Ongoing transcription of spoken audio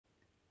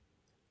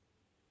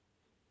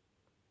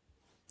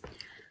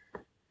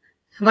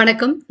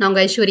வணக்கம், நான்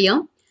ஐஸ்வர்யா.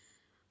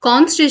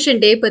 கான்ஸ்டிடியூஷன்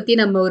டே பத்தி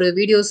நம்ம ஒரு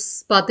வீடியோஸ்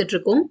பார்த்துட்டு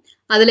இருக்கோம்.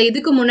 அதுல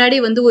இதுக்கு முன்னாடி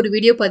ஒரு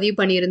வீடியோ பதிவு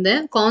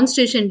பண்ணியிருந்தேன்.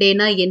 கான்ஸ்டிடியூஷன்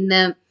டேனா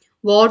என்ன,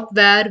 what,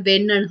 where,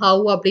 when and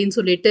how அப்படின்னு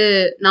சொல்லிட்டு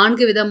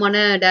 4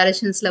 விதமான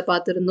டைரக்ஷன்ஸ்ல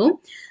பார்த்துருந்தோம்.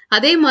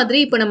 அதே மாதிரி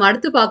இப்போ நம்ம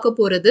அடுத்து பார்க்க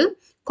போறது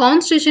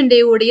கான்ஸ்டிடியூஷன்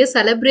டேவுடைய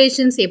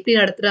செலிப்ரேஷன்ஸ் எப்படி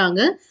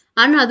நடத்துறாங்க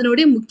அண்ட்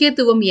அதனுடைய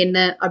முக்கியத்துவம் என்ன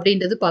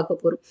அப்படின்றது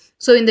பார்க்க போறோம்.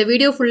 ஸோ இந்த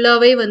வீடியோ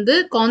ஃபுல்லாவே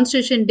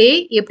கான்ஸ்டிடியூஷன் டே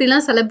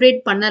எப்படிலாம் செலிப்ரேட்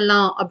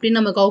பண்ணலாம் அப்படின்னு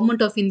நம்ம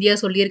கவர்மெண்ட் ஆஃப் இந்தியா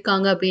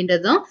சொல்லியிருக்காங்க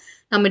அப்படின்றது தான்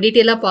நம்ம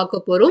டீட்டெயிலாக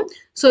பார்க்க போகிறோம்.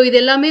 ஸோ இது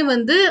எல்லாமே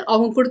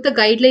அவங்க கொடுத்த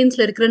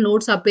கைட்லைன்ஸில் இருக்கிற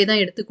நோட்ஸ் அப்படியே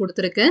தான் எடுத்து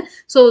கொடுத்துருக்கேன்.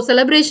 ஸோ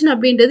செலிப்ரேஷன்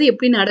அப்படின்றது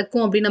எப்படி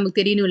நடக்கும் அப்படின்னு நமக்கு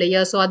தெரியணும்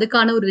இல்லையா? ஸோ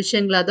அதுக்கான ஒரு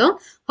விஷயங்களா தான்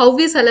ஹவ்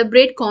வி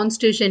செலிப்ரேட்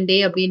கான்ஸ்டிடியூஷன் டே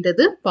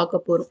அப்படின்றது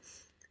பார்க்க போகிறோம்.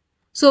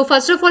 ஸோ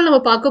ஃபர்ஸ்ட் ஆஃப் ஆல் நம்ம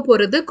பார்க்க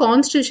போகிறது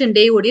கான்ஸ்டிடியூஷன்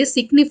டே உடைய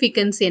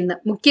சிக்னிஃபிகன்ஸ் என்ன,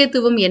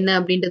 முக்கியத்துவம் என்ன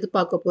அப்படின்றது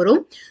பார்க்க போகிறோம்.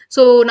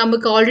 ஸோ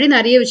நமக்கு ஆல்ரெடி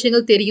நிறைய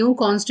விஷயங்கள் தெரியும்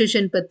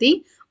கான்ஸ்டிடியூஷன் பற்றி.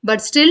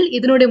 பட் ஸ்டில்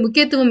இதனுடைய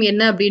முக்கியத்துவம்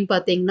என்ன அப்படின்னு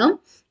பார்த்தீங்கன்னா,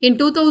 in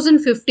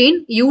 2015,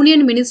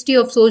 Union Ministry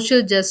of Social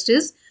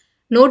Justice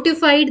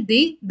notified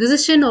the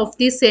decision of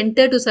the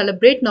center to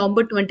celebrate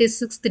November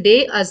 26th day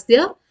as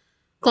their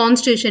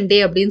Constitution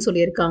Day அப்படின்னு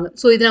சொல்லியிருக்காங்க.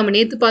 ஸோ இது நம்ம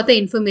நேற்று பார்த்த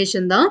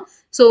இன்ஃபர்மேஷன் தான்.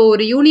 ஸோ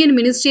ஒரு யூனியன்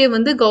மினிஸ்ட்ரியை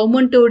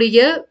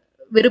கவர்மெண்ட்டோடைய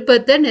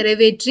விருப்பத்தை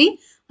நிறைவேற்றி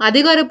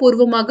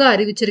அதிகாரப்பூர்வமாக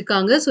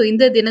அறிவிச்சிருக்காங்க. ஸோ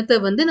இந்த தினத்தை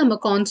நம்ம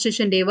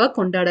கான்ஸ்டிடியூஷன் டேவா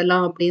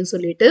கொண்டாடலாம் அப்படின்னு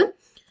சொல்லிட்டு.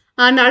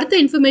 அண்ட் அடுத்த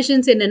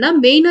இன்ஃபர்மேஷன்ஸ் என்னன்னா,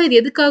 மெயினாக இது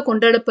எதுக்காக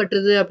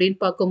கொண்டாடப்பட்டது அப்படின்னு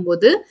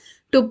பார்க்கும்போது,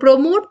 to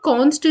promote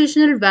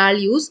constitutional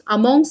values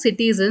among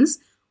citizens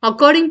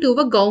according to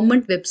a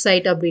government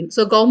website அப்படின்னு.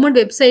 ஸோ கவர்மெண்ட்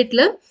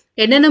வெப்சைட்ல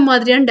என்னென்ன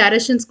மாதிரியான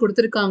டைரக்ஷன்ஸ்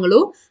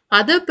கொடுத்துருக்காங்களோ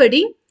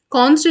அதைப்படி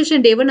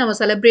கான்ஸ்டிடியூஷன் டேவை நம்ம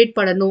செலிப்ரேட்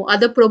பண்ணணும்,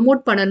 அதை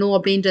ப்ரொமோட் பண்ணணும்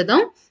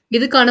அப்படின்றதான்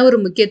இதுக்கான ஒரு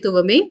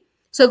முக்கியத்துவமே.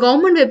 ஸோ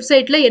கவர்மெண்ட்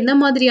வெப்சைட்ல என்ன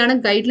மாதிரியான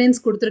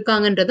கைட்லைன்ஸ்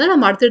கொடுத்துருக்காங்கன்றதை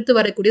நம்ம அடுத்தடுத்து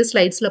வரக்கூடிய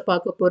ஸ்லைட்ஸ்ல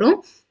பார்க்க போறோம்.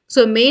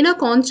 ஸோ மெயினாக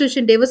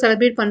கான்ஸ்டிடியூஷன் டேவை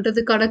செலிப்ரேட்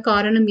பண்றதுக்கான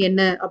காரணம்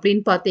என்ன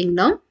அப்படின்னு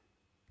பார்த்தீங்கன்னா,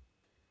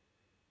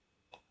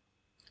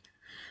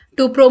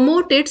 to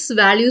promote it's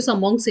values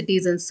among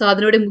citizens. So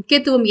அதனுடைய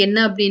முக்கியத்துவம் என்ன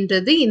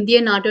அப்படின்றது இந்திய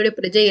நாட்டோட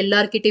பிரஜை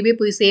எல்லார்கிட்டயுமே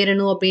போய்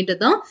சேரணும்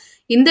அப்படின்றது தான்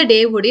இந்த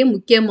டேவுடைய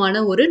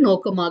முக்கியமான ஒரு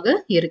நோக்கமாக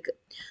இருக்கு.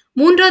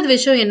 மூன்றாவது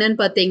விஷயம் என்னன்னு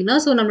பார்த்தீங்கன்னா,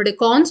 ஸோ நம்மளுடைய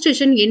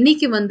கான்ஸ்டிடியூஷன்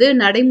என்னைக்கு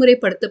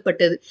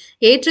நடைமுறைப்படுத்தப்பட்டது,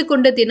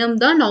 ஏற்றுக்கொண்ட தினம்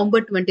தான்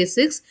நவம்பர்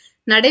 26.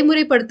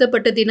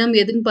 நடைமுறைப்படுத்தப்பட்ட தினம்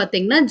எதுன்னு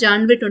பார்த்தீங்கன்னா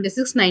ஜான்வரி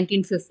 26,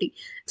 1950.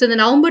 ஸோ இந்த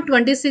நவம்பர்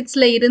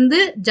 26ல இருந்து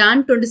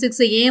ஜான்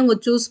 26 ஏன் அவங்க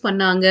சூஸ்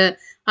பண்ணாங்க,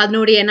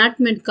 அதனுடைய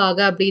எனாக்ட்மெண்ட்காக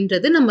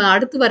அப்படின்றது நம்ம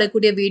அடுத்து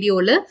வரக்கூடிய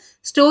வீடியோவில்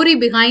ஸ்டோரி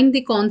பிஹைண்ட்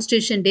தி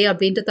கான்ஸ்டிடியூஷன் டே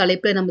அப்படின்ற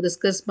தலைப்பில் நம்ம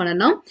டிஸ்கஸ்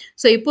பண்ணலாம்.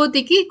 ஸோ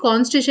இப்போதைக்கு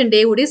கான்ஸ்டிடியூஷன்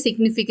டே உடைய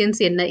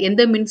சிக்னிஃபிகன்ஸ் என்ன,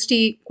 எந்த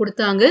மினிஸ்ட்ரி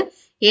கொடுத்தாங்க,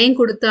 ஏன்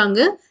கொடுத்தாங்க,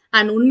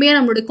 அண்ட் உண்மையாக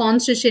நம்மளுடைய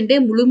கான்ஸ்டிடியூஷன் டே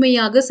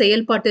முழுமையாக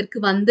செயல்பாட்டிற்கு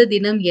வந்த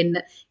தினம்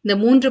என்ன, இந்த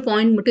 3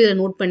 பாயிண்ட் மட்டும் இதை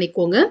நோட்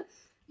பண்ணிக்கோங்க.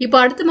 இப்போ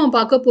அடுத்து நம்ம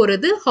பார்க்க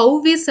போகிறது ஹவு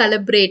வி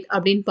செலிப்ரேட்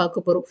அப்படின்னு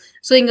பார்க்க போகிறோம்.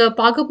 ஸோ இங்கே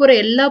பார்க்க போகிற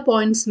எல்லா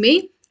பாயிண்ட்ஸுமே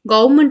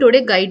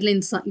கவர்மெண்ட்டோடைய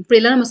கைட்லைன்ஸ் தான்.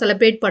 இப்படிலாம் நம்ம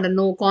செலிப்ரேட்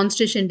பண்ணணும்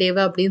கான்ஸ்டிடியூஷன்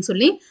டேவை அப்படின்னு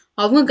சொல்லி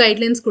அவங்க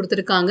கைட்லைன்ஸ்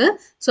கொடுத்துருக்காங்க.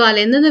 ஸோ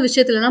அதில் எந்தெந்த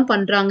விஷயத்துலலாம்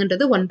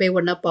பண்ணுறாங்கன்றது ஒன் பை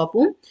ஒன்னாக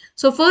பார்ப்போம்.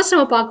 ஸோ ஃபர்ஸ்ட்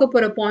நம்ம பார்க்க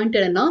போகிற பாயிண்ட்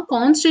என்னன்னா,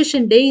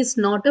 constitution day is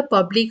not a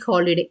public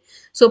holiday.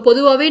 So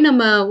பொதுவாகவே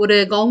நம்ம ஒரு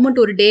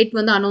கவர்மெண்ட் ஒரு டேட்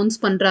அனௌன்ஸ்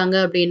பண்ணுறாங்க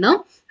அப்படின்னா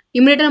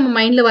இமீடியட்டாக நம்ம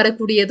மைண்டில்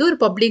வரக்கூடியது ஒரு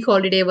பப்ளிக்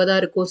ஹாலிடேவாக தான்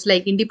இருக்கும்.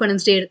 லைக்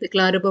இண்டிபெண்டன்ஸ் டே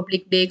எடுத்துக்கலாம்,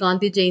 ரிப்பப்ளிக் டே,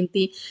 காந்தி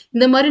ஜெயந்தி,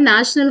 இந்த மாதிரி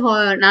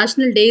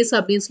நேஷனல் டேஸ்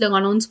அப்படின்னு சொல்லி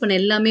அனௌன்ஸ் பண்ண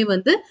எல்லாமே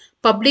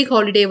பப்ளிக்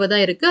ஹாலிடேவாக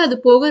தான் இருக்குது. அது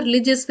போக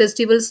ரிலீஜியஸ்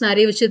ஃபெஸ்டிவல்ஸ்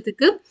நிறைய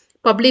விஷயத்துக்கு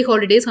பப்ளிக்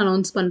ஹாலிடேஸ்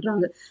அனௌன்ஸ்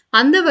பண்ணுறாங்க.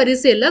 அந்த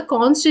வரிசையில்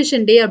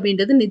கான்ஸ்டிடியூஷன் டே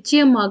அப்படின்றது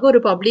நிச்சயமாக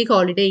ஒரு பப்ளிக்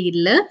ஹாலிடே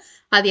இல்லை.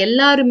 அது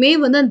எல்லாருமே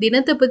அந்த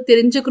தினத்தை பற்றி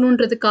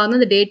தெரிஞ்சுக்கணுன்றதுக்காக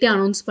அந்த டேட்டே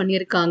அனௌன்ஸ்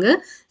பண்ணியிருக்காங்க.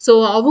 ஸோ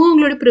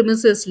அவங்களோட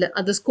ப்ரிமிசஸில்,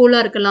 அது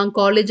ஸ்கூலாக இருக்கலாம்,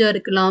 காலேஜாக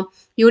இருக்கலாம்,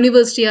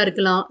 யூனிவர்சிட்டியாக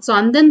இருக்கலாம், ஸோ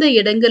அந்தந்த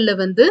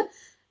இடங்களில்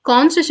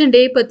கான்ஸ்டிடியூஷன்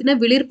டே பற்றின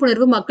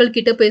விழிப்புணர்வு மக்கள்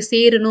கிட்ட போய்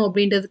சேரணும்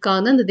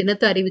அப்படின்றதுக்காக அந்த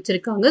தினத்தை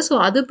அறிவிச்சிருக்காங்க. ஸோ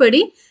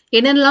அதுபடி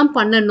என்னென்னலாம்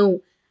பண்ணணும்,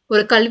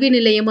 ஒரு கல்வி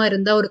நிலையமாக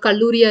இருந்தால், ஒரு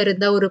கல்லூரியாக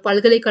இருந்தால், ஒரு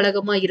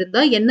பல்கலைக்கழகமாக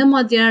இருந்தால் என்ன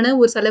மாதிரியான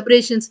ஒரு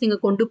செலிப்ரேஷன்ஸ்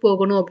நீங்கள் கொண்டு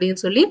போகணும் அப்படின்னு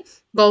சொல்லி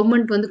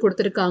கவர்மெண்ட்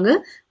கொடுத்துருக்காங்க.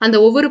 அந்த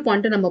ஒவ்வொரு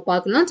பாயிண்ட்டை நம்ம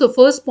பார்க்கலாம். ஸோ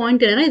ஃபர்ஸ்ட்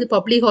பாயிண்ட் என்னன்னா, இது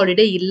பப்ளிக்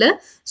ஹாலிடே இல்லை.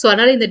 ஸோ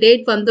அதனால் இந்த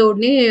டேட் வந்த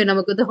உடனே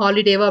நமக்கு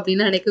ஹாலிடேவா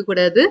அப்படின்னு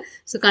நினைக்கக்கூடாது.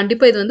 ஸோ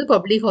கண்டிப்பாக இது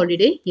பப்ளிக்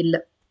ஹாலிடே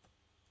இல்லை.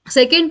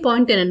 செகண்ட்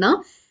பாயிண்ட் என்னன்னா,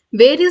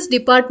 various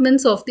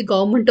departments of the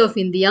government of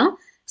India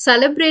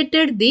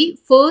celebrated the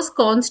first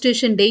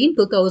constitution day in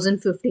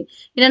 2015.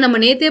 ஏன்னா நம்ம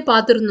நேத்தே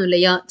பார்த்துருந்தோம்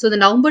இல்லையா? ஸோ இந்த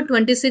நவம்பர்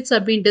 26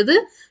 அப்படின்றது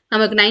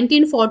நமக்கு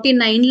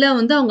 1949ல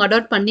அவங்க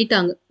அடாப்ட்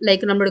பண்ணிட்டாங்க.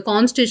 லைக் நம்மளோட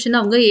கான்ஸ்டியூஷன்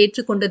அவங்க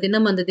ஏற்றுக்கொண்ட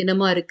தினம் அந்த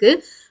தினமா இருக்கு.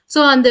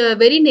 ஸோ அந்த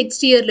வெரி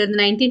நெக்ஸ்ட் இயர்ல இருந்து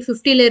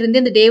 1950ல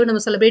இருந்து இந்த டேவை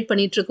நம்ம செலிப்ரேட்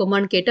பண்ணிட்டு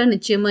இருக்கோமான்னு கேட்டால்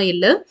நிச்சயமா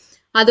இல்லை.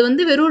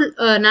 அது வெறும்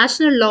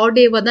நேஷனல் லா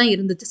டேவா தான்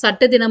இருந்துச்சு,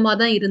 சட்ட தினமா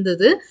தான்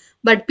இருந்தது.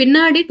 பட்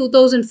பின்னாடி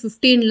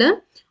 2015ல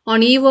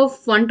on eve of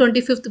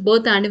 125th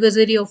birth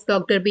anniversary of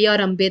Dr. B.R.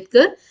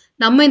 Ambedkar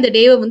நம்ம இந்த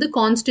டேவை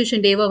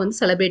கான்ஸ்டிடியூஷன் டேவா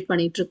செலிப்ரேட்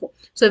பண்ணிட்டு இருக்கோம்.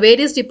 So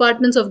various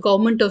departments of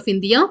government of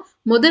India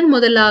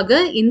முதலாக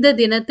இந்த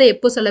தினத்தை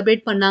எப்போ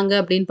செலிப்ரேட் பண்ணாங்க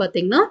அப்படின்னு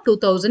பார்த்தீங்கன்னா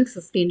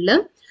 2015ல.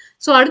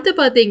 ஸோ அடுத்து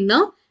பார்த்தீங்கன்னா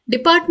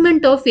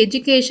department of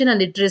education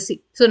and literacy.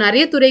 So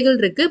நிறைய துறைகள்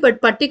இருக்கு. பட்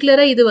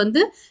பர்டிகுலரா இது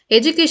வந்து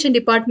எஜுகேஷன்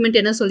டிபார்ட்மெண்ட்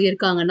என்ன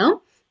சொல்லியிருக்காங்கன்னா,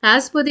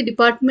 as per the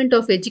department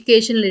of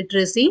education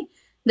literacy,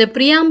 the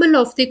preamble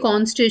of the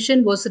constitution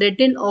was read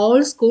in all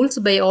schools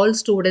by all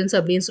students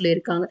அப்படின்னு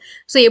சொல்லியிருக்காங்க.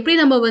 ஸோ எப்படி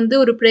நம்ம வந்து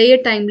ஒரு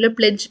ப்ரேயர் டைம்ல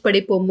பிளெட்ஜ்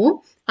படிப்போமோ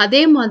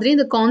அதே மாதிரி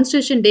இந்த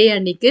கான்ஸ்டியூஷன் டே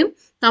அன்னைக்கு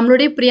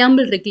நம்மளுடைய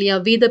பிரியாம்பிள் இருக்கு இல்லையா,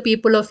 we the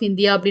people of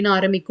India அப்படின்னு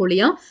ஆரம்பிக்கும்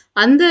இல்லையா,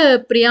 அந்த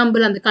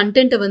பிரியாம்பிள் அந்த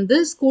கண்டென்ட்டை வந்து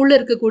ஸ்கூல்ல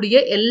இருக்கக்கூடிய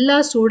எல்லா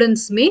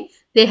ஸ்டூடெண்ட்ஸுமே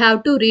they have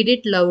to read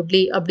it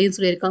loudly அப்படின்னு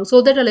சொல்லியிருக்காங்க. ஸோ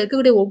தட் அதில்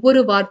இருக்கக்கூடிய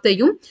ஒவ்வொரு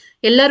வார்த்தையும்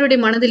எல்லாருடைய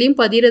மனதிலையும்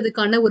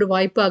பதிகிறதுக்கான ஒரு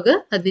வாய்ப்பாக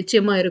அது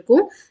நிச்சயமா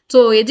இருக்கும். ஸோ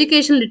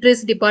எஜுகேஷன்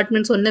லிட்ரஸி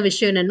டிபார்ட்மெண்ட் சொன்ன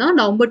விஷயம் என்னன்னா,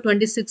 நவம்பர்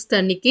 26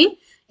 அன்னைக்கு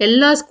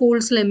எல்லா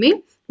ஸ்கூல்ஸ்லையுமே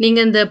நீங்க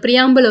இந்த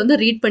பிரியாம்பிளை வந்து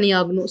ரீட் பண்ணி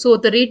ஆகணும். ஸோ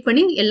அதை ரீட்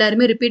பண்ணி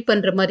எல்லாருமே ரிப்பீட்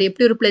பண்ற மாதிரி,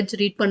 எப்படி ஒரு பிளட்ஜ்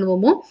ரீட்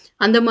பண்ணுவோமோ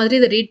அந்த மாதிரி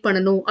இதை ரீட்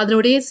பண்ணணும்.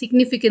 அதனுடைய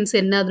சிக்னிஃபிகன்ஸ்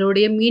என்ன,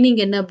 அதனுடைய மீனிங்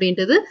என்ன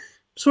அப்படின்றது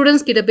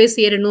ஸ்டூடெண்ட்ஸ் கிட்ட போய்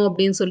சேரணும்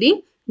அப்படின்னு சொல்லி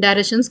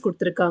டைரக்ஷன்ஸ்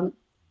கொடுத்துருக்காங்க.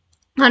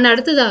 அண்ட்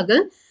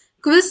அடுத்ததாக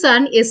quiz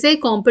and essay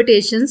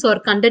competitions are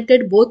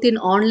conducted both in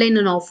online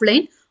and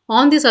offline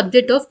on the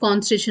subject of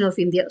Constitution of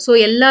India. So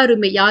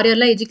எல்லாருமே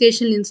யாரெல்லாம்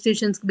எஜுகேஷனல்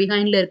இன்ஸ்டிடியூஷன்ஸ்க்கு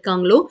பிஹைண்ட்ல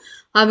இருக்காங்களோ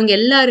அவங்க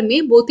எல்லாருமே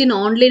both in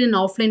online and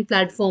offline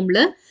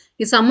பிளாட்ஃபார்ம்ல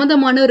இது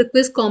சம்மந்தமான ஒரு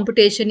குவிஸ்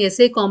காம்படிஷன்,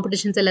 எஸ்ஏ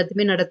காம்படிஷன்ஸ்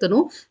எல்லாத்தையுமே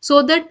நடத்தணும். ஸோ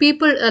தட்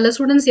பீப்புள் அதில்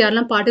ஸ்டூடெண்ட்ஸ்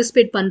யாரெல்லாம்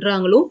பார்ட்டிசிபேட்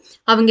பண்ணுறாங்களோ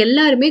அவங்க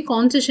எல்லாருமே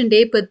கான்ஸ்டியூஷன் டே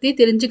பற்றி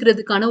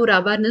தெரிஞ்சுக்கிறதுக்கான ஒரு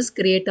அவேர்னஸ்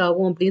கிரியேட்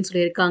ஆகும் அப்படின்னு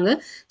சொல்லியிருக்காங்க.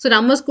 ஸோ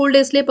நம்ம ஸ்கூல்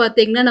டேஸ்லேயே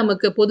பார்த்தீங்கன்னா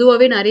நமக்கு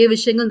பொதுவாகவே நிறைய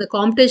விஷயங்கள் இந்த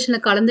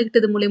காம்படிஷனில்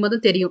கலந்துக்கிட்டது மூலியமா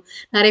தான் தெரியும்.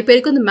 நிறைய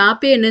பேருக்கு அந்த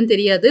மேப்பே என்னன்னு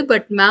தெரியாது.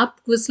 பட் மேப்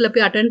குவிஸில்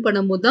போய் அட்டன்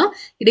பண்ணும்போது தான்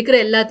இருக்கிற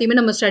எல்லாத்தையுமே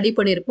நம்ம ஸ்டடி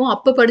பண்ணியிருப்போம்.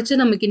 அப்போ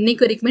படித்து நமக்கு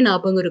இன்னைக்கு வரைக்குமே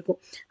ஞாபகம் இருக்கும்.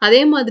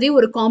 அதே மாதிரி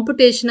ஒரு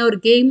காம்படிஷனாக ஒரு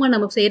கேமாக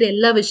நம்ம செய்கிற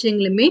எல்லா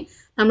விஷயங்களுமே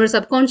நம்மளோட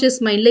சப்கான்ஷியஸ்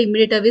மைண்ட்ல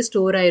இமிடியேட்டாவே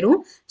ஸ்டோர் ஆயிரும்.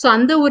 ஸோ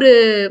அந்த ஒரு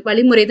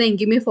வழிமுறை தான்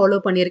எங்கேயுமே ஃபாலோ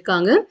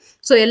பண்ணியிருக்காங்க.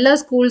 ஸோ எல்லா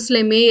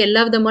ஸ்கூல்ஸ்லையுமே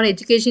எல்லா விதமான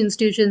எஜுகேஷன்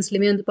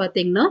இன்ஸ்டிடியூஷன்ஸ்லையுமே வந்து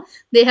பார்த்தீங்கன்னா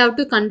they have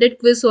to conduct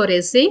quiz R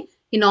S A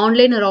in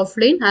online R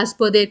offline as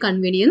per there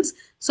convenience.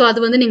 So அது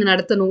வந்து நீங்கள்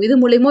நடத்தணும். இது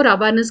மூலியமா ஒரு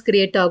அவேர்னஸ்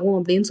கிரியேட் ஆகும்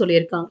அப்படின்னு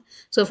சொல்லியிருக்காங்க.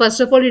 So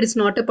first of all it is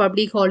not a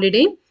public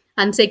holiday.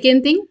 And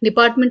second thing,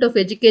 department of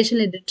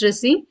education and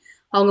literacy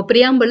அவங்க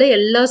பிரியாம்பிளை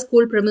எல்லா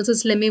ஸ்கூல்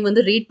ப்ரெமிசஸ்லையுமே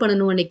வந்து ரீட்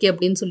பண்ணணும் அன்னைக்கு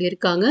அப்படின்னு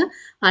சொல்லியிருக்காங்க.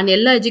 அண்ட்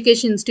எல்லா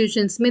education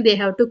இன்ஸ்டிடியூஷன்ஸுமே they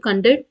have to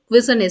conduct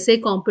quiz and S A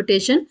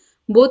competition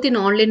both in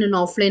online and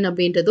offline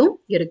அப்படின்றதும்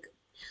இருக்கு.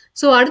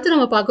 ஸோ அடுத்து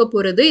நம்ம பார்க்க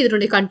போகிறது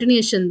இதனுடைய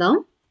கண்டினியூஷன் தான்.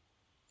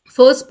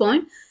 First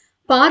point,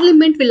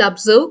 parliament will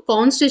observe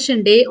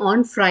constitution day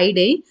on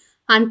Friday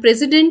and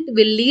president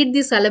will lead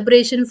the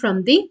celebration from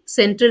the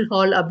central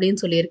hall அப்படின்னு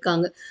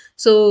சொல்லியிருக்காங்க.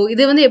 ஸோ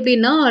இது வந்து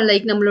எப்படின்னா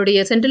லைக்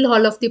நம்மளுடைய central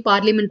hall of the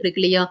parliament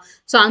இருக்கு இல்லையா,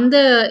 ஸோ அந்த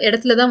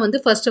இடத்துல தான்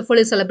வந்து ஃபர்ஸ்ட் ஆஃப்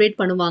ஆல் செலிப்ரேட்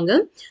பண்ணுவாங்க.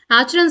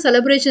 ஆக்சுவலாக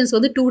செலிப்ரேஷன்ஸ்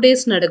வந்து 2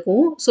 days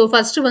நடக்கும். ஸோ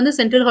ஃபர்ஸ்ட் வந்து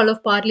சென்ட்ரல் ஹால்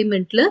ஆஃப்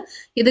பார்லிமெண்ட்ல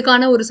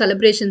இதுக்கான ஒரு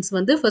செலிப்ரேஷன்ஸ்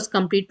வந்து ஃபர்ஸ்ட்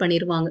கம்ப்ளீட்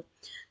பண்ணிடுவாங்க.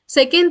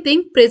 Second thing,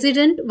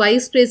 President,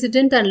 Vice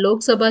President and Lok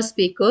Sabha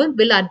Speaker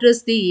will address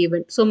the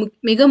event. So,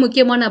 மிக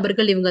முக்கியமான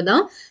நபர்கள் இவங்க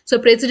தான். So,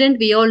 President,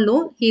 we all know,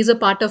 he is a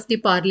part of the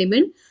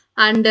Parliament.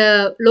 And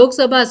Lok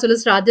Sabha as well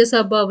as Rajya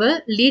Sabhaவை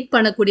lead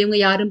பண்ணக்கூடியவங்க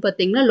யாருன்னு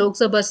பார்த்தீங்கன்னா Lok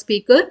Sabha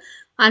speaker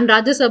and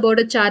Rajya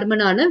சபாவோட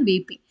சேர்மனான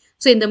VP.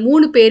 So இந்த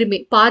 3 பேருமே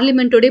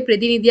பார்லிமெண்ட்டோடைய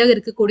பிரதிநிதியாக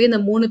இருக்கக்கூடிய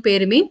இந்த 3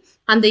 பேருமே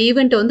அந்த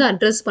ஈவெண்ட்டை வந்து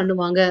அட்ரஸ்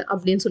பண்ணுவாங்க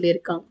அப்படின்னு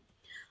சொல்லியிருக்காங்க.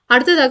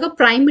 அடுத்ததாக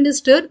prime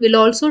minister will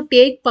also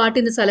take part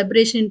in the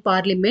celebration in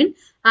parliament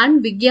and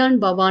விக்யான்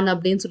பவான்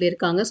அப்படின்னு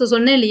சொல்லியிருக்காங்க. ஸோ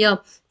சொன்னேன் இல்லையா,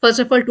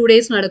 ஃபர்ஸ்ட் ஆஃப் ஆல் 2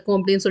 days நடக்கும்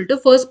அப்படின்னு சொல்லிட்டு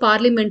ஃபர்ஸ்ட்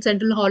பார்லிமெண்ட்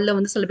சென்ட்ரல் ஹாலில்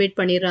வந்து செலிப்ரேட்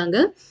பண்ணிடுறாங்க.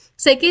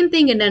 செகண்ட்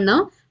திங் என்னன்னா,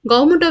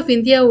 கவர்மெண்ட் ஆஃப்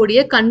இந்தியாவுடைய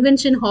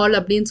கன்வென்ஷன் ஹால்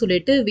அப்படின்னு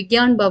சொல்லிட்டு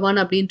விக்யான் பவான்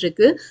அப்படின்னு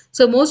இருக்கு.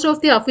 So most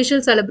of the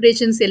official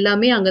celebrations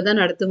எல்லாமே அங்கே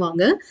தான்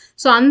நடத்துவாங்க.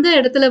 ஸோ அந்த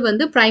இடத்துல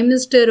வந்து பிரைம்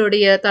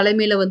மினிஸ்டருடைய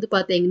தலைமையில் வந்து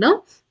பார்த்தீங்கன்னா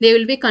they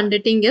will be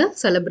conducting a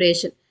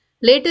celebration.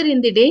 Later in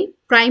the day,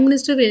 Prime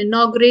Minister will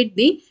inaugurate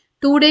the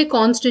 2-day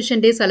Constitution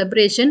Day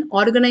celebration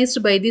organized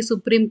by the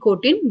Supreme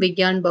Court in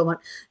Vigyan Bhawan.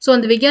 So,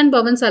 அந்த Vigyan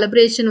Bhawan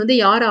celebration வந்து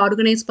யார்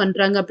organise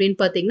பண்றாங்க அப்படின்னு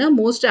பார்த்தீங்கன்னா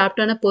most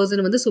ஆப்டான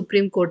person வந்து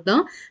supreme court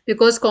தான்.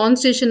 Because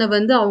கான்ஸ்டியூஷனை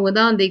வந்து அவங்க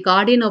தான் அந்த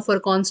கார்டியன் ஆஃப்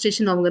அவர்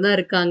கான்ஸ்டியூஷன் அவங்க தான்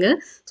இருக்காங்க.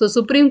 ஸோ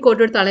சுப்ரீம்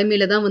கோர்ட்டோட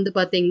தலைமையில தான் வந்து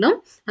பார்த்தீங்கன்னா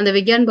அந்த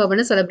விக்யான்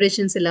பவன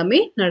செலிப்ரேஷன்ஸ்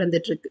எல்லாமே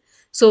நடந்துட்டு இருக்கு.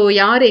 ஸோ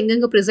யார்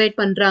எங்கெங்க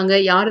ப்ரிசைட் பண்றாங்க,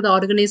 யார் அதை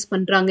ஆர்கனைஸ்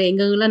பண்றாங்க,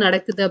 எங்கெங்கெல்லாம்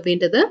நடக்குது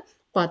அப்படின்றத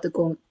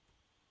பார்த்துக்கோங்க.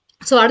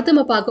 ஸோ அடுத்து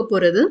நம்ம பார்க்க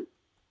போகிறது,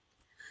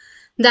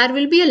 there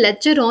will be a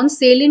lecture on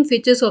salient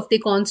features of the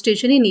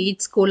constitution in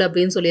each school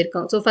அப்படின்னு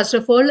சொல்லியிருக்காங்க. So first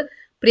of all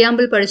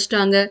preamble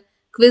படிச்சுட்டாங்க,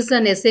 quiz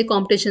and S A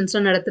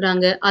காம்படிஷன்ஸ்லாம்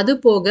நடத்துகிறாங்க. அது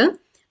போக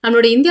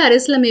நம்மளோட இந்திய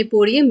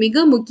அரசியலமைப்புடைய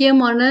மிக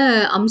முக்கியமான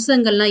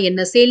அம்சங்கள்லாம்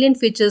என்ன, சேலியன்ட்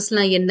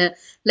ஃபீச்சர்ஸ்லாம் என்ன,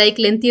 லைக்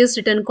லென்த்தியஸ்ட்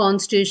ரிட்டன்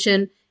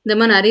கான்ஸ்டியூஷன், இந்த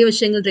மாதிரி நிறைய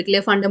விஷயங்கள் இருக்கு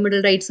இல்லையா,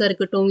 ஃபண்டமெண்டல் ரைட்ஸாக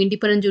இருக்கட்டும்,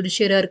 இண்டிபெண்டன்ட்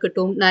ஜுடிஷியராக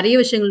இருக்கட்டும், நிறைய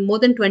விஷயங்கள்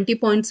மோர் தென் 20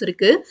 பாயிண்ட்ஸ்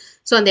இருக்குது.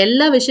 ஸோ அந்த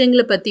எல்லா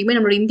விஷயங்களை பற்றியுமே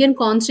நம்மளோட இந்தியன்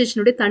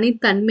கான்ஸ்டியூஷனுடைய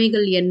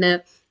தனித்தன்மைகள் என்ன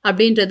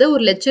அப்படின்றத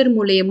ஒரு லெக்சர்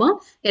மூலயமா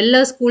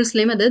எல்லா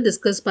ஸ்கூல்ஸ்லையுமே அதை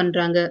டிஸ்கஸ்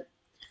பண்ணுறாங்க.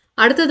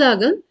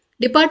 அடுத்ததாக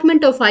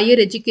department of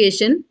higher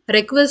education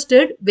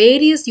requested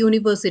various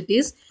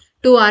universities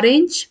to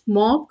arrange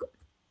Mach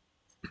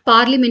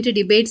parliamentary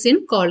debates in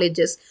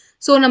colleges.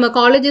 So நம்ம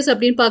காலேஜஸ்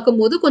அப்படின்னு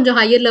பார்க்கும்போது கொஞ்சம்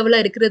ஹையர்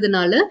லெவலாக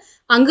இருக்கிறதுனால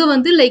அங்கே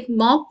வந்து லைக்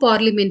மாக்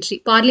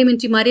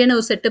பார்லிமெண்ட்ரி மாதிரியான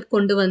ஒரு செட்டப்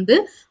கொண்டு வந்து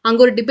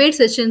அங்கே ஒரு டிபேட்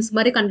செஷன்ஸ்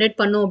மாதிரி கண்டக்ட்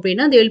பண்ணோம்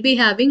அப்படின்னா they will be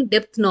having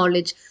depth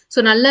knowledge. So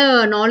நல்ல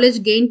நாலேஜ்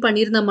கெயின்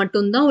பண்ணியிருந்தா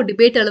மட்டும்தான் ஒரு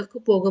டிபேட் அளவுக்கு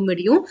போக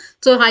முடியும்.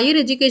 ஸோ ஹையர்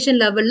எஜுகேஷன்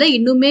லெவலில்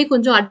இன்னுமே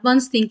கொஞ்சம்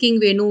அட்வான்ஸ் திங்கிங்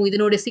வேணும்,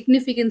 இதனுடைய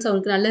சிக்னிஃபிகன்ஸ்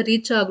அவங்களுக்கு நல்லா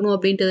ரீச் ஆகணும்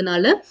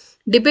அப்படின்றதுனால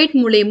டிபேட்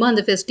மூலயமா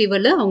அந்த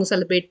ஃபெஸ்டிவலை அவங்க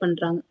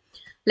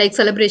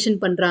செலிப்ரேஷன்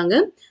பண்றாங்க.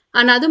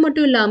 அண்ட் அது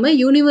மட்டும் இல்லாமல்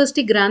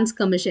university grants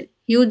commission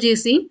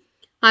UGC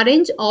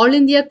arrange all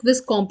India quiz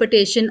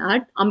competition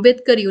at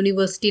Ambedkar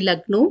University,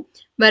 Lucknow,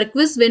 where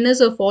quiz winners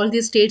of all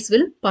these states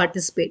will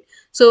participate.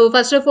 So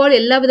first of all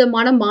எல்லா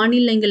விதமான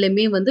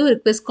மாநிலங்களுமே வந்து ஒரு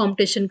quiz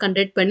competition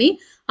கண்டக்ட் பண்ணி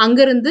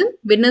அங்கிருந்து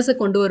வின்னர்ஸை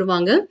கொண்டு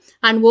வருவாங்க.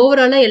 அண்ட்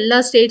ஓவராலாக எல்லா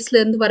ஸ்டேட்ஸ்ல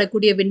இருந்து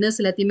வரக்கூடிய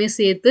வின்னர்ஸ் எல்லாத்தையுமே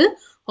சேர்த்து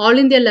ஆல்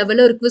இந்தியா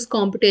லெவலில் ஒரு குவிஸ்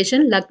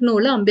காம்படிஷன்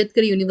லக்னோவில்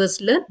அம்பேத்கர்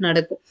யூனிவர்சிட்டியில்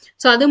நடக்கும்.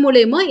 ஸோ அது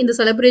மூலயமா இந்த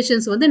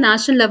செலிப்ரேஷன்ஸ் வந்து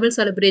நேஷனல் லெவல்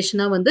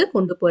செலிப்ரேஷனாக வந்து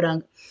கொண்டு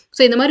போகிறாங்க.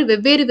 ஸோ இந்த மாதிரி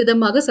வெவ்வேறு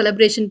விதமாக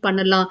செலிப்ரேஷன்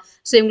பண்ணலாம்.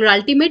 ஸோ இவங்களோட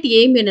அல்டிமேட்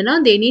எய்ம் என்னன்னா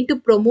they need to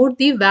promote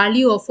the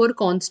value of our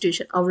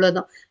constitution.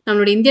 அவ்வளோதான்.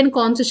 நம்மளோட இந்தியன்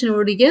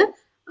கான்ஸ்டியூஷனுடைய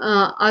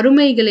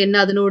அருமைகள் என்ன,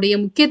 அதனுடைய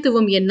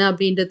முக்கியத்துவம் என்ன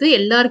அப்படின்றது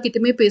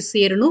எல்லார்கிட்டுமே போய்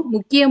சேரணும்.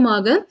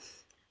 முக்கியமாக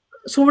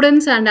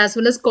students and as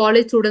well as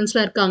college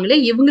ஸ்டூடெண்ட்ஸ்லாம் இருக்காங்களே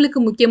இவங்களுக்கு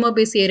முக்கியமாக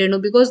போய்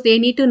சேரணும். Because they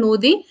need to know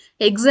the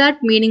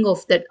exact meaning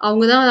of that.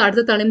 அவங்க தான்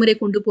அடுத்த தலைமுறை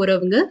கொண்டு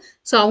போகிறவங்க.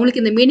 ஸோ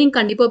அவங்களுக்கு இந்த மீனிங்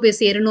கண்டிப்பாக போய்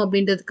சேரணும்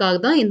அப்படின்றதுக்காக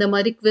தான் இந்த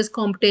மாதிரி குவிஸ்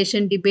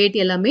காம்படிஷன் டிபேட்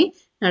எல்லாமே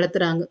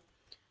நடத்துகிறாங்க.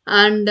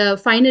 And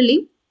finally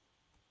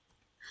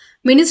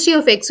Ministry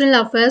of External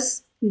Affairs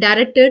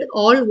directed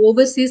all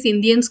overseas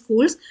Indian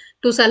schools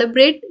to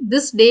celebrate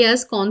this day as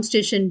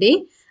Constitution Day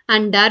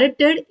and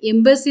directed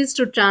embassies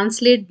to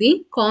translate the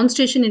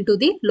constitution into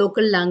the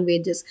local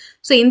languages.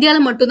 So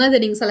இந்தியாவில் மட்டும்தான் இதை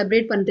நீங்கள்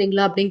celebrate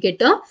பண்ணுறீங்களா அப்படின்னு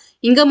கேட்டால்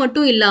இங்கே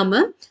மட்டும்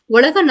இல்லாமல்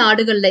உலக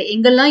நாடுகளில்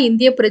எங்கெல்லாம்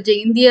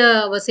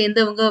இந்தியாவை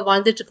சேர்ந்தவங்க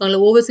வாழ்ந்துட்டு இருக்காங்களோ,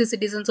 ஓவர்சீஸ்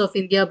சிட்டிசன்ஸ் ஆஃப்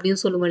இந்தியா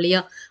அப்படின்னு சொல்லுவோம்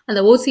இல்லையா, அந்த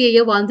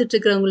ஓசிஐயை வாழ்ந்துட்டு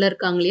இருக்கிறவங்கள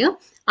இருக்காங்க இல்லையா,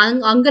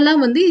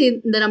 அங்கெல்லாம் வந்து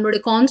இந்த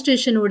நம்மளுடைய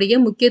கான்ஸ்டியூஷனுடைய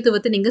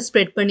முக்கியத்துவத்தை நீங்கள்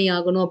ஸ்ப்ரெட் பண்ணி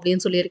ஆகணும்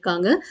அப்படின்னு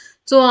சொல்லியிருக்காங்க.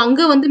 ஸோ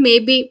அங்கே வந்து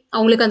மேபி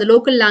அவங்களுக்கு அந்த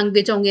லோக்கல்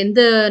லாங்குவேஜ், அவங்க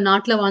எந்த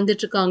நாட்டில்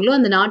வாழ்ந்துட்டு இருக்காங்களோ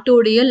அந்த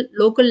நாட்டுடைய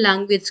லோக்கல்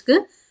லாங்குவேஜ்க்கு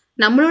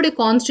நம்மளுடைய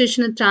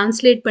கான்ஸ்டியூஷனை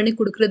டிரான்ஸ்லேட் பண்ணி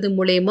கொடுக்கறது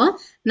மூலயமா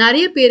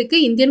நிறைய பேருக்கு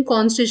இந்தியன்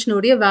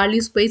கான்ஸ்டியூஷனுடைய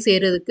வேல்யூஸ் போய்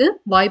சேர்றதுக்கு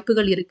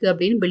வாய்ப்புகள் இருக்கு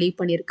அப்படின்னு பிலீவ்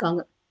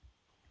பண்ணியிருக்காங்க.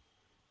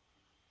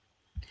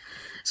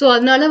 ஸோ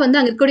அதனால வந்து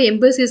அங்கே இருக்கக்கூடிய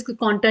எம்பசிஸ்க்கு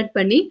கான்டாக்ட்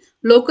பண்ணி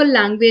லோக்கல்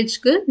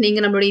லாங்குவேஜ்க்கு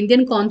நீங்கள் நம்மளோட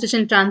இந்தியன்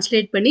கான்ஸ்டியூஷன்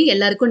டிரான்ஸ்லேட் பண்ணி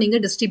எல்லாருக்கும்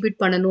நீங்கள் டிஸ்ட்ரிபியூட்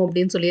பண்ணணும்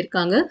அப்படின்னு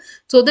சொல்லியிருக்காங்க.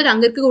 ஸோ தட்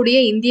அங்கே இருக்கக்கூடிய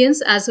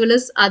Indians as well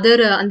as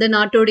other அந்த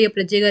நாட்டோடைய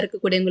பிரஜையாக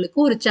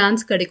இருக்கக்கூடியவங்களுக்கும் ஒரு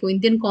சான்ஸ் கிடைக்கும்,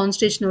 இந்தியன்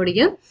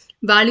கான்ஸ்டியூஷனுடைய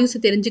வேல்யூஸை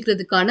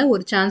தெரிஞ்சுக்கிறதுக்கான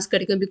ஒரு சான்ஸ்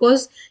கிடைக்கும்.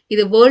 பிகாஸ்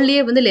இது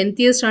வேர்ல்ட்லேயே வந்து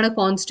லென்த்தியஸ்டான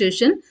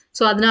கான்ஸ்டியூஷன்.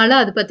 ஸோ அதனால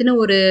அதை பற்றின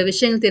ஒரு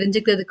விஷயங்கள்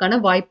தெரிஞ்சுக்கிறதுக்கான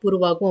வாய்ப்பு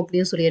உருவாகும்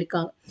அப்படின்னு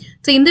சொல்லியிருக்காங்க.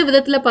 ஸோ இந்த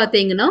விதத்தில்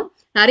பார்த்தீங்கன்னா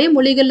நிறைய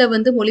மொழிகளில்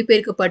வந்து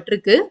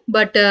மொழிபெயர்க்கப்பட்டிருக்கு.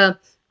 பட்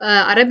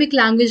அரபிக்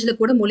லாங்குவேஜில்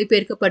கூட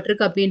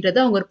மொழிபெயர்க்கப்பட்டிருக்கு அப்படின்றத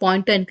அவங்க ஒரு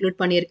பாயிண்ட்டாக இன்க்ளூட்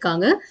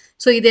பண்ணியிருக்காங்க.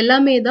 ஸோ இது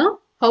எல்லாமே தான்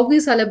how we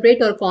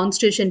celebrate our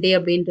constitution டே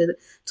அப்படின்றது.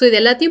 ஸோ இது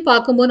எல்லாத்தையும்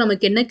பார்க்கும்போது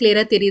நமக்கு என்ன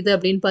கிளியராக தெரியுது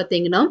அப்படின்னு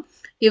பார்த்தீங்கன்னா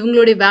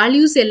இவங்களுடைய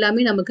வேல்யூஸ்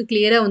எல்லாமே நமக்கு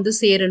கிளியராக வந்து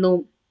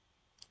சேரணும்.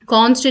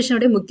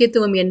 கான்ஸ்டியூஷனுடைய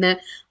முக்கியத்துவம் என்ன,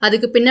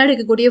 அதுக்கு பின்னாடி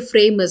இருக்கக்கூடிய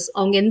ஃப்ரேமர்ஸ்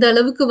அவங்க எந்த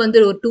அளவுக்கு வந்து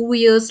ஒரு 2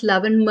 years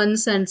 11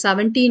 months and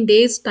 17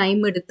 days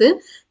time எடுத்து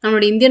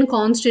நம்மளோட இந்தியன்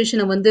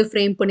கான்ஸ்டியூஷனை வந்து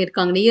ஃப்ரேம்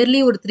பண்ணியிருக்காங்க.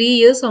 நியர்லி ஒரு 3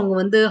 years அவங்க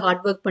வந்து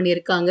ஹார்ட் ஒர்க்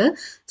பண்ணியிருக்காங்க.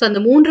 ஸோ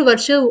அந்த 3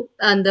 வருஷம்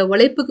அந்த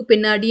உழைப்புக்கு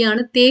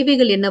பின்னாடியான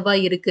தேவைகள் என்னவா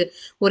இருக்கு,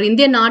 ஒரு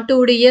இந்திய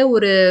நாட்டுடைய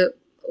ஒரு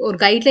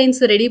கைட்லைன்ஸ்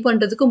ரெடி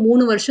பண்ணுறதுக்கு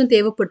 3 வருஷம்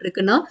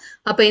தேவைப்பட்டிருக்குன்னா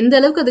அப்போ எந்த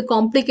அளவுக்கு அது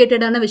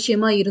காம்ப்ளிகேட்டடான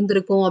விஷயமா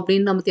இருந்திருக்கும்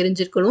அப்படின்னு நம்ம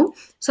தெரிஞ்சிருக்கணும்.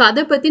 ஸோ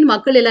அதை பற்றி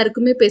மக்கள்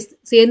எல்லாருக்குமே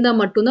சேர்ந்தா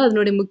மட்டும்தான்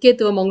அதனுடைய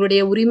முக்கியத்துவம்,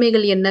 அவங்களுடைய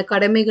உரிமைகள் என்ன,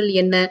 கடமைகள்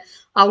என்ன,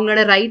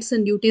 அவங்களோட ரைட்ஸ்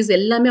அண்ட் டியூட்டிஸ்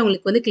எல்லாமே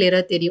அவங்களுக்கு வந்து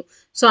கிளியராக தெரியும்.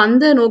 ஸோ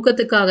அந்த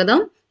நோக்கத்துக்காக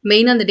தான்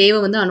மெயினாக அந்த டேவை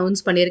வந்து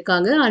அனௌன்ஸ்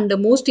பண்ணியிருக்காங்க. அண்ட்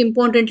மோஸ்ட்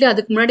இம்பார்ட்டன்ட்லி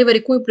அதுக்கு முன்னாடி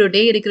வரைக்கும் இப்படி ஒரு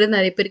டே இருக்கிறது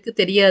நிறைய பேருக்கு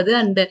தெரியாது.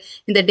 அண்ட்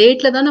இந்த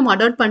டேட்டில் தான் நம்ம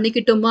அடாப்ட்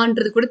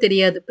பண்ணிக்கிட்டோமான்றது கூட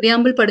தெரியாது.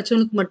 பிரியாம்பிள்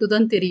படித்தவங்களுக்கு மட்டும்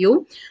தான்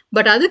தெரியும்.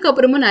 பட்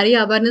அதுக்கப்புறமா நிறைய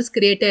அவேர்னஸ்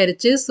கிரியேட்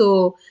ஆயிருச்சு. ஸோ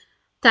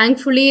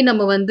தேங்க்ஃபுல்லி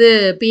நம்ம வந்து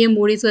பிஎம்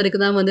மோடி சாருக்கு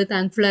தான் வந்து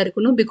தேங்க்ஃபுல்லாக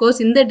இருக்கணும். பிகாஸ்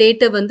இந்த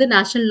டேட்டை வந்து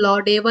நேஷனல் லா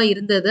டேவாக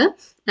இருந்ததை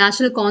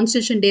நேஷனல்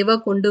கான்ஸ்டியூஷன் டேவாக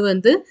கொண்டு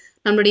வந்து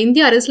நம்மளோட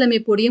இந்திய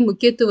அரசியலமைப்புடைய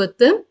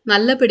முக்கியத்துவத்தை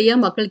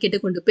நல்லபடியாக மக்கள் கிட்ட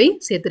கொண்டு போய்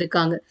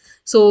சேர்த்துருக்காங்க.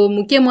 ஸோ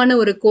முக்கியமான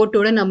ஒரு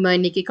கோட்டோட நம்ம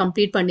இன்னைக்கு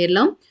கம்ப்ளீட்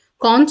பண்ணிடலாம்.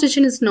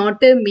 Constitution is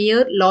not a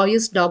மியர்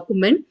லாயஸ்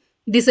document,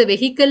 it is a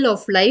vehicle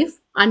of life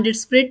and it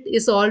spirit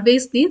is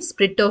always the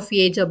spirit of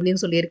age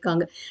அப்படின்னு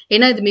சொல்லியிருக்காங்க.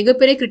 ஏன்னா இது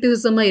மிகப்பெரிய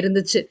கிரிட்டிசிசமாக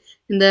இருந்துச்சு.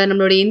 இந்த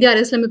நம்மளுடைய இந்திய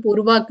அரசியலமைப்பு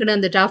உருவாக்குன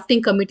அந்த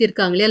டிராஃப்டிங் கமிட்டி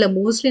இருக்காங்களே அதில்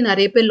மோஸ்ட்லி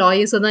நிறைய பேர்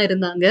லாயர்ஸாக தான்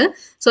இருந்தாங்க.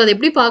 ஸோ அது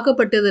எப்படி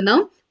பார்க்கப்பட்டதுன்னா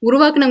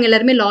உருவாக்குனவங்க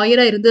எல்லாருமே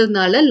லாயராக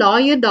இருந்ததுனால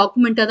லாயர்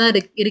டாக்குமெண்ட்டாக தான்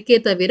இருக்கே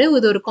தவிர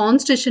இது ஒரு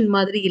கான்ஸ்டியூஷன்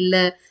மாதிரி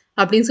இல்லை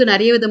அப்படின்னு சொல்லி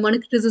நிறைய விதமான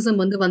கிரிட்டிசிசம்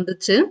வந்து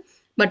வந்துச்சு.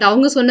 பட்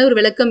அவங்க சொன்ன ஒரு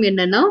விளக்கம்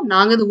என்னன்னா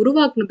நாங்கள் அதை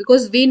உருவாக்கணும்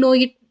because we know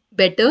it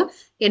better.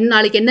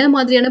 நாளைக்கு என்ன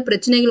மாதிரியான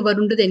பிரச்சனைகள்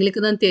வரும்ன்றது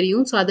எங்களுக்கு தான்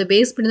தெரியும். ஸோ அதை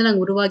பேஸ் பண்ணி தான்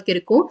நாங்கள்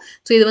உருவாக்கியிருக்கோம்.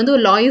 ஸோ இது வந்து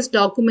ஒரு லாயர்ஸ்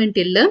டாக்குமெண்ட்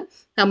இல்லை,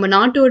 நம்ம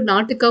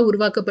நாட்டுக்காக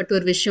உருவாக்கப்பட்ட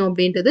ஒரு விஷயம்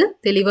அப்படின்றது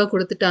தெளிவாக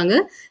கொடுத்துட்டாங்க.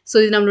 ஸோ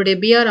இது நம்மளுடைய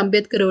பிஆர்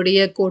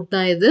அம்பேத்கருடைய கோட்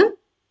தான் இது.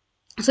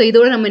 ஸோ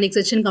இதோட நம்ம இன்னைக்கு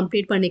செஷன்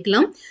கம்ப்ளீட்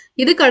பண்ணிக்கலாம்.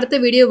 இதுக்கு அடுத்த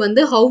வீடியோ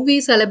வந்து ஹவ் வி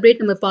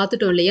செலிப்ரேட் நம்ம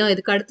பார்த்துட்டோம் இல்லையா,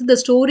 இதுக்கு அடுத்து the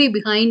story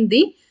behind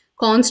the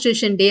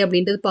constitution டே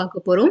அப்படின்றது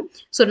பார்க்க போகிறோம்.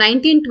 ஸோ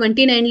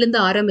 1929லேருந்து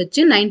ஆரம்பித்து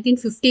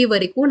 1950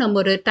 வரைக்கும் நம்ம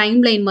ஒரு டைம்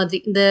லைன் மாதிரி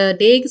இந்த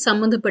டேக்கு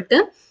சம்மந்தப்பட்ட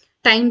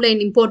டைம்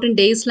லைன் இம்பார்ட்டன்ட்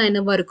டேஸ்லாம்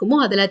என்னவா இருக்குமோ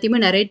அது எல்லாத்தையுமே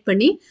நரேட்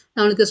பண்ணி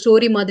நம்மளுக்கு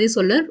ஸ்டோரி மாதிரி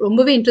சொல்ல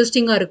ரொம்பவே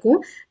இன்ட்ரெஸ்டிங்காக இருக்கும்.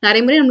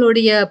 நிறைய முறை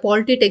நம்மளுடைய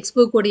பாலிட்டி டெக்ஸ்ட்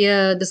புக்கோடைய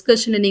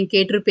டிஸ்கஷனை நீங்கள்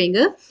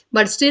கேட்டிருப்பீங்க.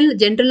 பட் ஸ்டில்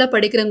ஜென்ரலாக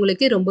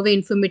படிக்கிறவங்களுக்கு ரொம்பவே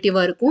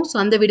இன்ஃபர்மேட்டிவாக இருக்கும். ஸோ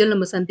அந்த வீடியோவில்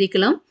நம்ம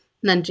சந்திக்கலாம்.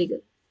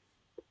 நன்றிகள்.